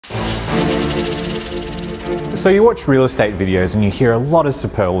So you watch real estate videos and you hear a lot of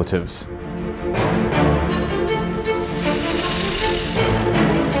superlatives.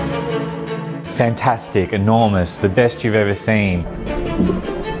 Fantastic, enormous, the best you've ever seen.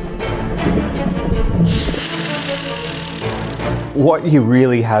 What you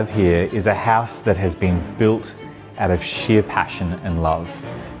really have here is a house that has been built out of sheer passion and love.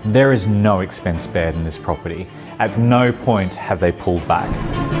 There is no expense spared in this property. At no point have they pulled back.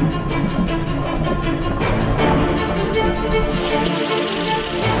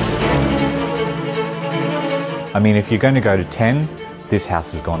 I mean, if you're going to go to 10, this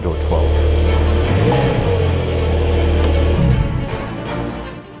house has gone to a 12.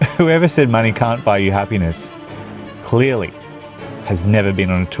 Whoever said money can't buy you happiness clearly has never been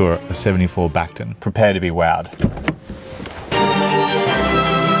on a tour of 74 Bacton. Prepare to be wowed.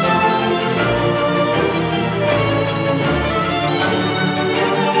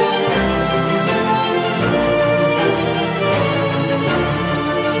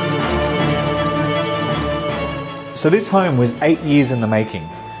 So this home was 8 years in the making,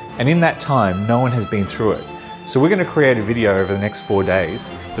 and in that time, no one has been through it. So we're going to create a video over the next 4 days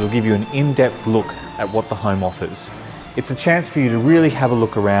that'll give you an in-depth look at what the home offers. It's a chance for you to really have a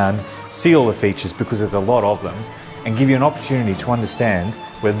look around, see all the features because there's a lot of them, and give you an opportunity to understand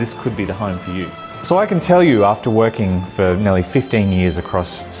whether this could be the home for you. So I can tell you, after working for nearly 15 years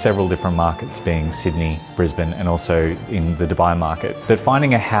across several different markets, being Sydney, Brisbane, and also in the Dubai market, that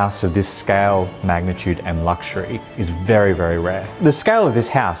finding a house of this scale, magnitude, and luxury is very, very rare. The scale of this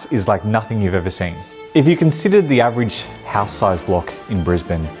house is like nothing you've ever seen. If you considered the average house size block in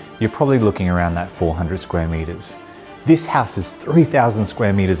Brisbane, you're probably looking around that 400 square meters. This house is 3,000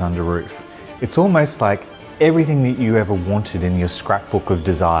 square meters under roof. It's almost like everything that you ever wanted in your scrapbook of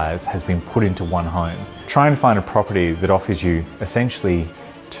desires has been put into one home. Try and find a property that offers you essentially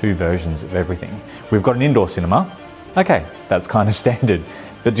 2 versions of everything. We've got an indoor cinema. Okay, that's kind of standard.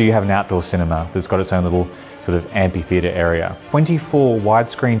 But do you have an outdoor cinema that's got its own little sort of amphitheatre area? 24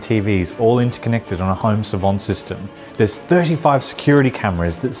 widescreen TVs all interconnected on a home savant system. There's 35 security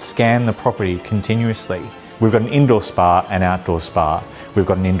cameras that scan the property continuously. We've got an indoor spa and outdoor spa. We've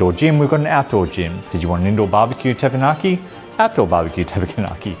got an indoor gym, we've got an outdoor gym. Did you want an indoor barbecue teppanyaki? Outdoor barbecue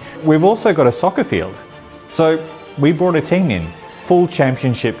teppanyaki. We've also got a soccer field. So we brought a team in. Full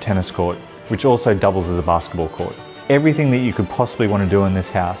championship tennis court, which also doubles as a basketball court. Everything that you could possibly want to do in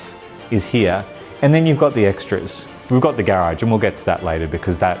this house is here. And then you've got the extras. We've got the garage, and we'll get to that later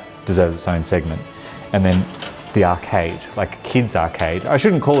because that deserves its own segment. And then the arcade, like a kid's arcade. I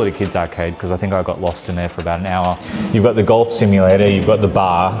shouldn't call it a kid's arcade because I think I got lost in there for about an hour. You've got the golf simulator, you've got the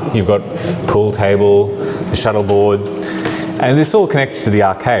bar, you've got pool table, the shuttleboard, and it's all connected to the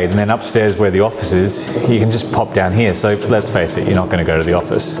arcade. And then upstairs where the office is, you can just pop down here. So let's face it, you're not going to go to the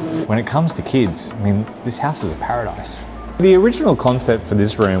office. When it comes to kids, I mean, this house is a paradise. The original concept for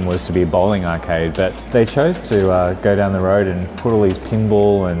this room was to be a bowling arcade, but they chose to go down the road and put all these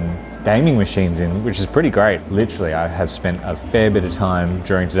pinball and gaming machines in, which is pretty great. Literally, I have spent a fair bit of time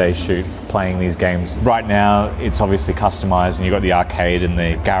during today's shoot playing these games. Right now, it's obviously customized and you've got the arcade and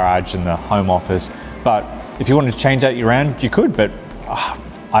the garage and the home office. But if you wanted to change that around, you could, but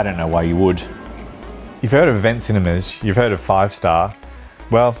I don't know why you would. You've heard of Event Cinemas, you've heard of 5-star.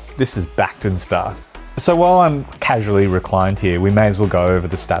 Well, this is Bacton Star. So while I'm casually reclined here, we may as well go over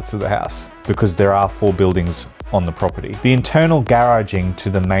the stats of the house because there are 4 buildings on the property. The internal garaging to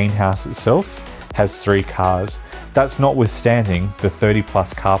the main house itself has 3 cars. That's notwithstanding the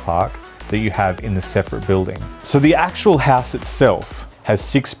 30+ car park that you have in the separate building. So the actual house itself has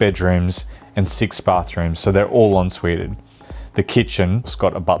 6 bedrooms and 6 bathrooms, so they're all ensuited. The kitchen's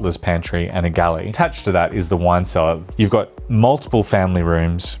got a butler's pantry and a galley. Attached to that is the wine cellar. You've got multiple family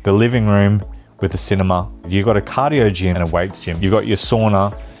rooms, the living room with a cinema. You've got a cardio gym and a weights gym. You've got your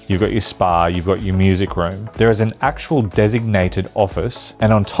sauna, you've got your spa, you've got your music room. There is an actual designated office,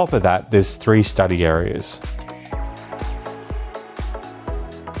 and on top of that, there's 3 study areas.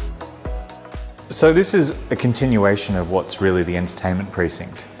 So this is a continuation of what's really the entertainment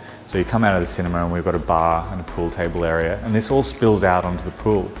precinct. So you come out of the cinema and we've got a bar and a pool table area, and this all spills out onto the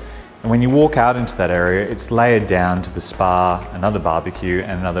pool. And when you walk out into that area, it's layered down to the spa, another barbecue,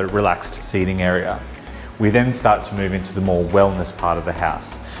 and another relaxed seating area. We then start to move into the more wellness part of the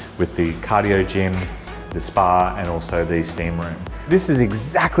house with the cardio gym, the spa, and also the steam room. This is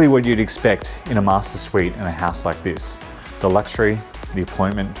exactly what you'd expect in a master suite in a house like this. The luxury, the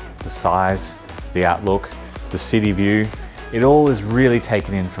appointment, the size, the outlook, the city view, it all is really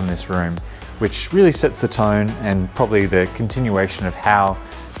taken in from this room, which really sets the tone and probably the continuation of how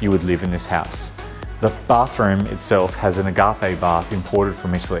you would live in this house. The bathroom itself has an agape bath imported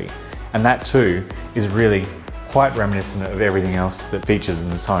from Italy, And that too is really quite reminiscent of everything else that features in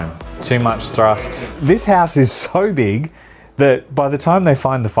this home. Too much thrust. This house is so big that by the time they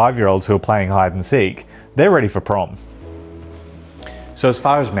find the 5-year-olds who are playing hide and seek, they're ready for prom. So as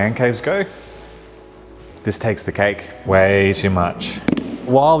far as man caves go, this takes the cake. Way too much.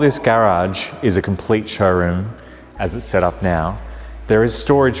 While this garage is a complete showroom as it's set up now, there is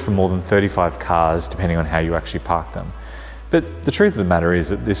storage for more than 35 cars depending on how you actually park them. But the truth of the matter is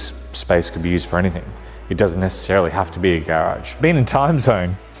that this space could be used for anything. It doesn't necessarily have to be a garage. Being in time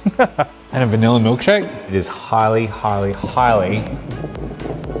zone and a vanilla milkshake, it is highly, highly, highly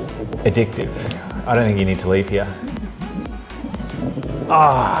addictive. I don't think you need to leave here.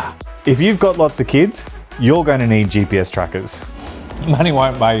 If you've got lots of kids, you're going to need GPS trackers. Money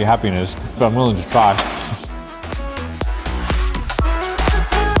won't buy you happiness, but I'm willing to try.